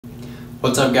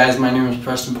What's up guys, my name is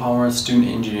Preston Palmer with Student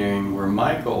Engineering, where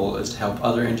my goal is to help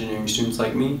other engineering students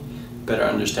like me better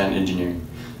understand engineering.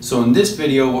 So in this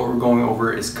video what we're going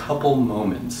over is couple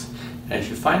moments, and if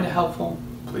you find it helpful,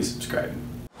 please subscribe.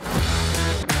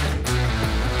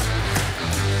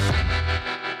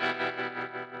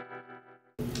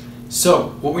 So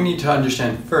what we need to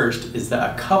understand first is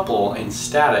that a couple in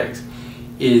statics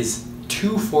is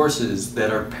two forces that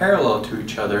are parallel to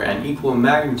each other and equal in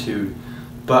magnitude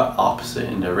but opposite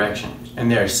in direction, and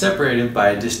they are separated by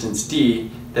a distance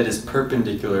d that is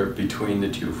perpendicular between the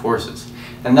two forces,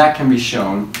 and that can be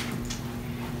shown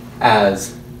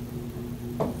as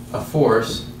a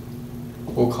force,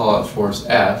 we'll call it force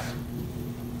F,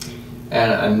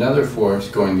 and another force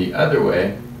going the other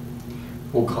way,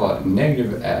 we'll call it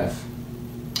negative F,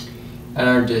 and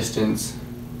our distance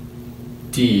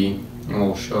d, and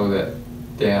we'll show that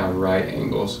they have right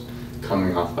angles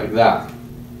coming off like that.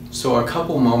 So a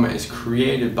couple moment is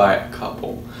created by a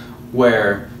couple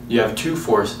where you have two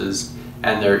forces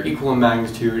and they're equal in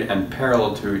magnitude and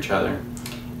parallel to each other,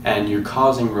 and you're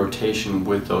causing rotation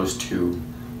with those two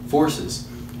forces.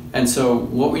 And so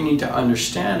what we need to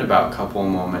understand about couple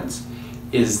moments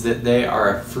is that they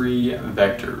are a free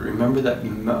vector. Remember that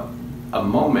a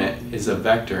moment is a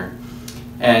vector,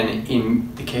 and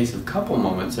in the case of couple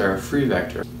moments they're a free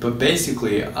vector. But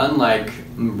basically, unlike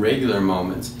regular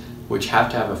moments, which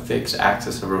have to have a fixed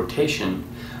axis of rotation,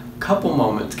 couple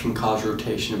moments can cause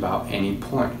rotation about any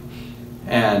point.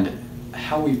 And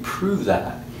how we prove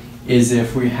that is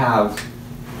if we have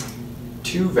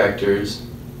two vectors,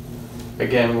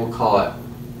 again we'll call it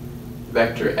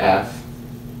vector F,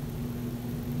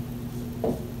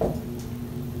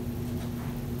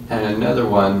 and another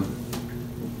one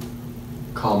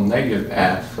called negative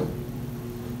F,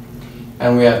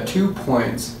 and we have 2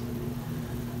 points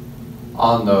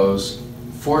on those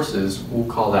forces.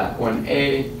 We'll call that one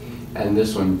A and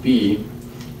this one B,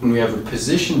 and we have a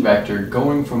position vector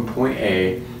going from point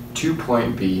A to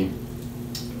point B,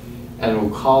 and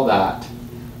we'll call that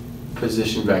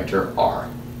position vector R.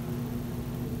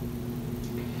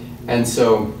 And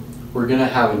so we're going to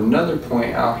have another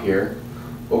point out here,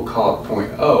 we'll call it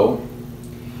point O,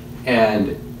 and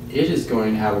it is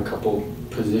going to have a couple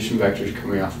position vectors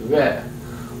coming off of it,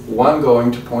 one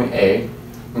going to point A,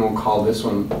 and we'll call this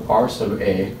one R sub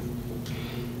A,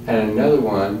 and another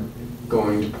one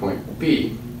going to point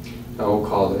B, and we'll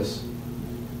call this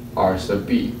R sub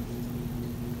B.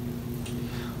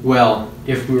 Well,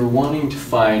 if we were wanting to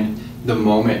find the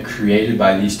moment created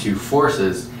by these two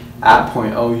forces at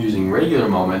point O using regular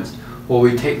moments, well,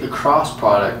 we take the cross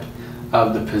product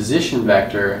of the position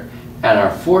vector and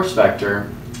our force vector,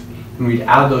 and we'd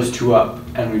add those two up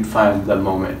and we'd find the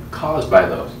moment caused by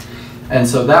those. And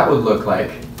so that would look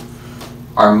like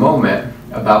our moment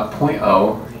about point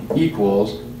O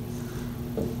equals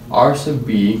R sub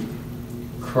B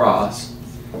cross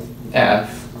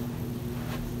F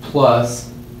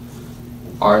plus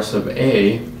R sub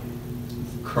A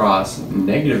cross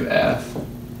negative F.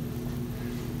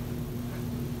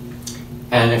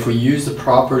 And if we use the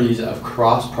properties of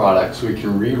cross products, we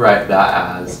can rewrite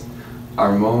that as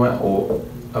our moment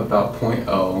about point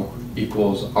O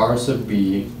equals R sub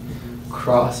B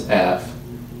cross F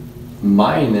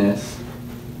minus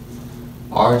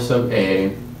R sub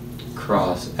A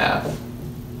cross F.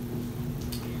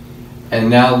 And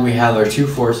now we have our two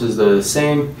forces that are the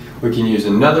same. We can use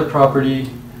another property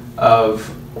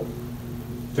of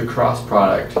the cross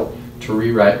product to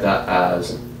rewrite that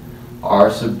as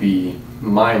R sub B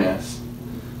minus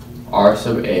R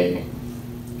sub A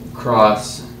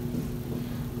cross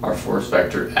our force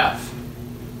vector F.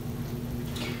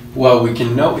 Well, we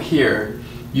can note here,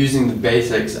 using the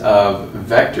basics of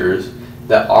vectors,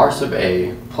 that R sub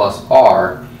A plus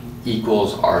R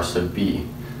equals R sub B.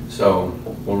 So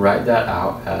we'll write that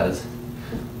out as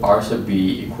R sub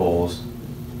B equals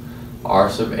R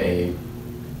sub A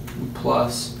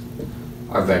plus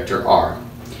our vector R.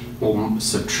 We'll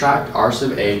subtract R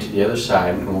sub A to the other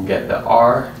side, and we'll get that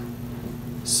R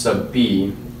sub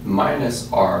B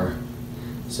minus R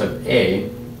sub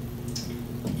A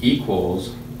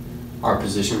equals our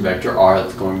position vector R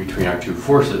that's going between our two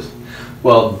forces.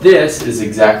 Well, this is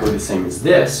exactly the same as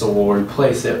this, so we'll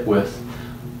replace it with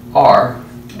R,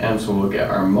 and so we'll get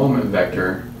our moment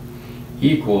vector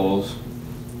equals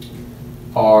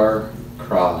R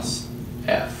cross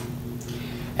F.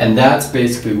 And that's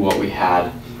basically what we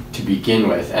had to begin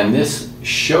with, and this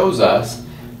shows us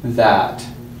that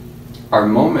our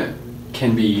moment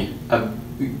can be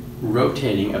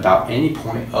rotating about any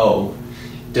point O.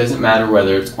 Doesn't matter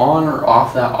whether it's on or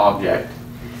off that object,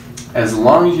 as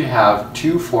long as you have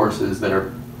two forces that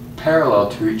are parallel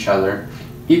to each other,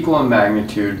 equal in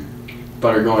magnitude,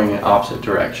 but are going in opposite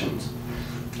directions.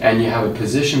 And you have a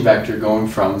position vector going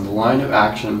from the line of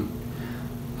action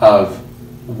of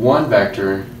one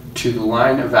vector to the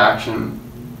line of action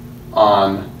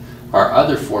on our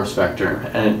other force vector,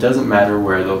 and it doesn't matter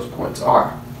where those points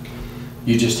are.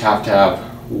 You just have to have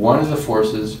one of the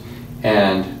forces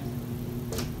and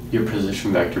your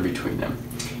position vector between them.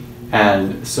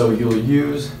 And so you'll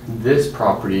use this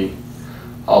property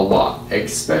a lot,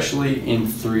 especially in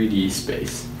 3D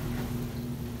space.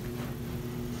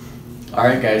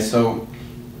 Alright guys, so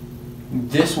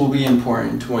this will be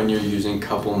important when you're using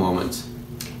couple moments.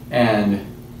 And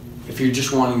if you're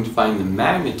just wanting to find the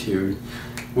magnitude,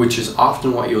 which is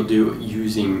often what you'll do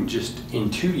using just in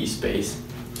 2D space,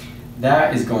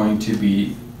 that is going to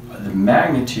be the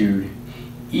magnitude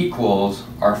equals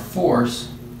our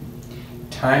force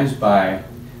times by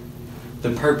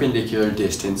the perpendicular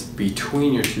distance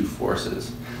between your two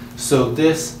forces. So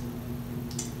this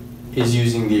is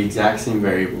using the exact same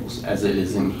variables as it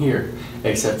is in here,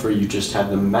 except for you just have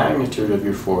the magnitude of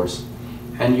your force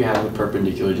and you have the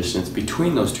perpendicular distance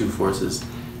between those two forces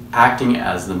acting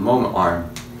as the moment arm.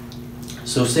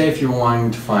 So say if you're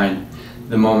wanting to find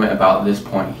the moment about this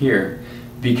point here,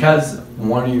 because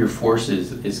one of your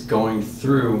forces is going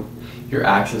through your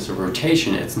axis of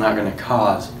rotation, it's not going to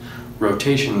cause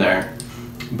rotation there,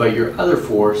 but your other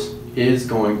force is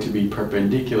going to be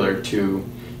perpendicular to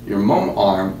your moment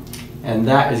arm, and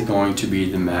that is going to be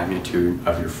the magnitude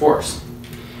of your force.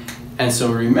 And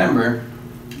so remember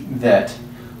that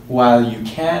while you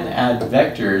can add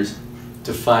vectors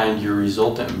to find your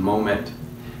resultant moment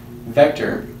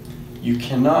vector, you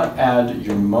cannot add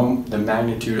the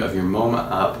magnitude of your moment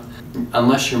up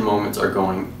unless your moments are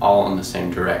going all in the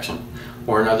same direction,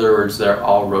 or in other words, they're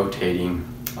all rotating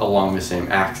along the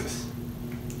same axis.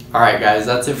 Alright guys,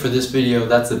 that's it for this video.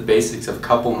 That's the basics of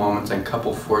couple moments and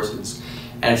couple forces.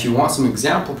 And if you want some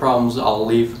example problems, I'll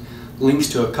leave links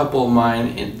to a couple of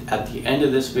mine at the end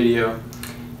of this video.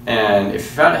 And if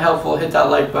you found it helpful, hit that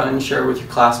like button, share it with your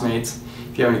classmates.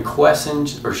 If you have any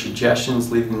questions or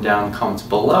suggestions, leave them down in the comments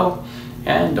below,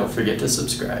 and don't forget to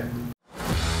subscribe.